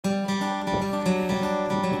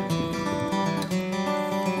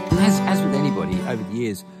the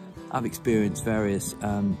years, I've experienced various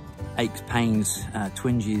aches, pains,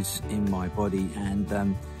 twinges in my body,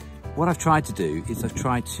 and what I've tried to do is I've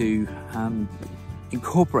tried to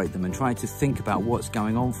incorporate them and try to think about what's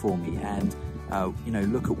going on for me, and you know,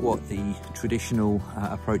 look at what the traditional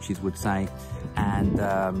approaches would say, and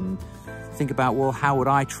think about, well, how would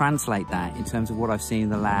I translate that in terms of what I've seen in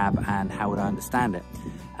the lab, and how would I understand it?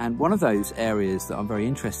 And one of those areas that I'm very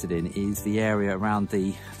interested in is the area around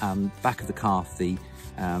the back of the calf, the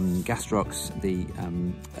gastrocs, the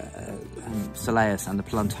soleus and the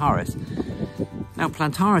plantaris. Now,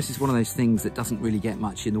 plantaris is one of those things that doesn't really get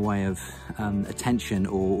much in the way of attention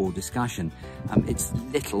or discussion. It's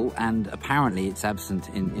little, and apparently it's absent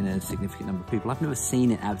in a significant number of people. I've never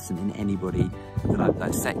seen it absent in anybody that I've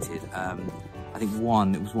dissected. I think it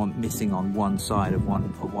was one missing on one side of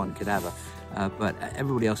one cadaver. But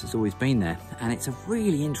everybody else has always been there, and it's a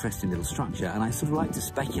really interesting little structure, and I sort of like to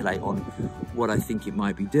speculate on what I think it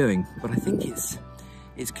might be doing, but I think it's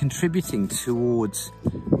contributing towards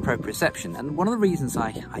proprioception. And one of the reasons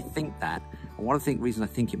I think that, and one of the reasons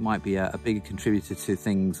I think it might be a bigger contributor to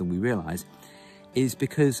things than we realise, is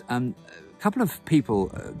because a couple of people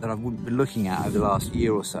that I've been looking at over the last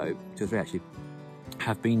year or so, 2 or 3 actually,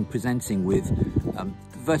 have been presenting with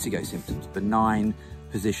vertigo symptoms, benign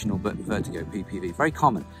positional but vertigo, PPV, very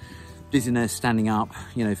common. Dizziness, standing up,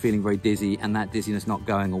 you know, feeling very dizzy, and that dizziness not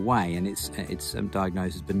going away, and it's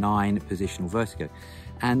diagnosed as benign positional vertigo.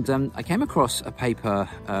 And I came across a paper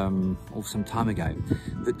some time ago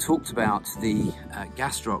that talked about the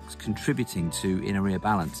gastrocs contributing to inner ear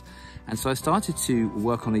balance. And so I started to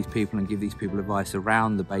work on these people and give these people advice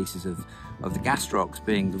around the basis of the gastrocs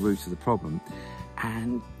being the root of the problem.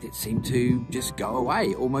 And it seemed to just go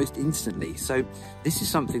away almost instantly. So this is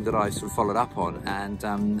something that I sort of followed up on,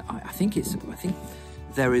 and I think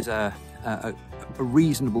there is a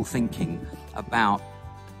reasonable thinking about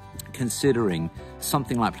considering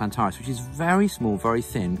something like Plantaris, which is very small, very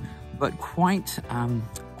thin, but quite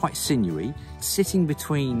sinewy, sitting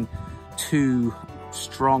between 2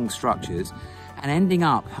 strong structures, and ending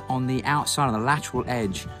up on the outside of the lateral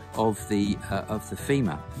edge of the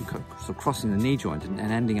femur, sort of crossing the knee joint and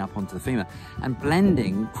ending up onto the femur, and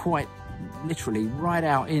blending quite literally right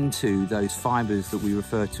out into those fibers that we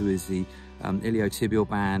refer to as the iliotibial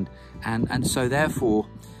band, and so therefore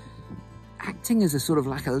acting as a sort of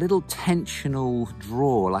like a little tensional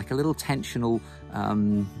draw, like a little tensional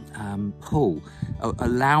pull,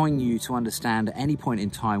 allowing you to understand at any point in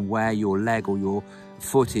time where your leg or your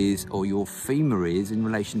foot is or your femur is in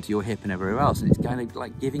relation to your hip and everywhere else. And it's kind of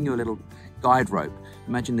like giving you a little guide rope.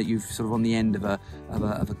 Imagine that you've sort of on the end of a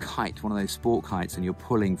kite, one of those sport kites, and you're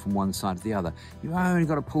pulling from one side to the other. You've only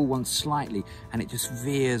got to pull one slightly, and it just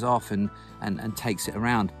veers off and takes it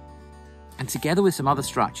around. And together with some other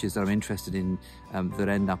structures that I'm interested in that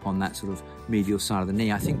end up on that sort of medial side of the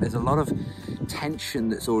knee, I think there's a lot of tension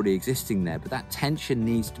that's already existing there, but that tension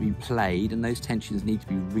needs to be played, and those tensions need to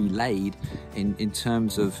be relayed in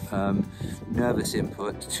terms of nervous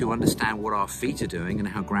input to understand what our feet are doing and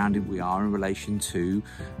how grounded we are in relation to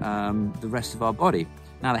the rest of our body.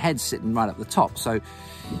 Now, the head's sitting right up the top, so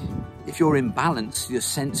if you're in balance, your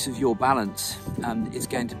sense of your balance is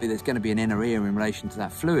going to be, there's going to be an inner ear in relation to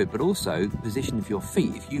that fluid, but also the position of your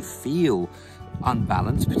feet. If you feel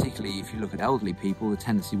unbalanced, particularly if you look at elderly people, the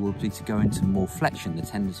tendency will be to go into more flexion. The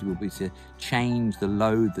tendency will be to change the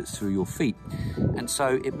load that's through your feet. And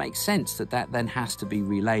so it makes sense that that then has to be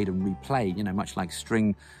relayed and replayed, you know, much like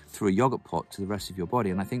string through a yogurt pot to the rest of your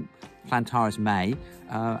body. And I think Plantaris may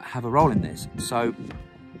have a role in this. So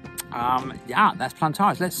yeah, that's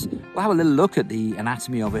Plantaris. We'll have a little look at the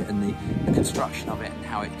anatomy of it and the construction of it and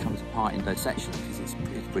how it comes apart in dissection, because it's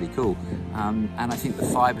pretty cool. And I think the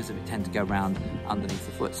fibers of it tend to go around underneath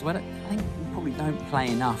the foot. So I think we probably don't play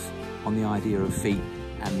enough on the idea of feet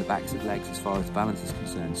and the backs of legs as far as balance is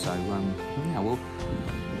concerned. So yeah, well,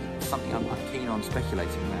 something I'm keen on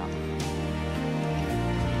speculating about.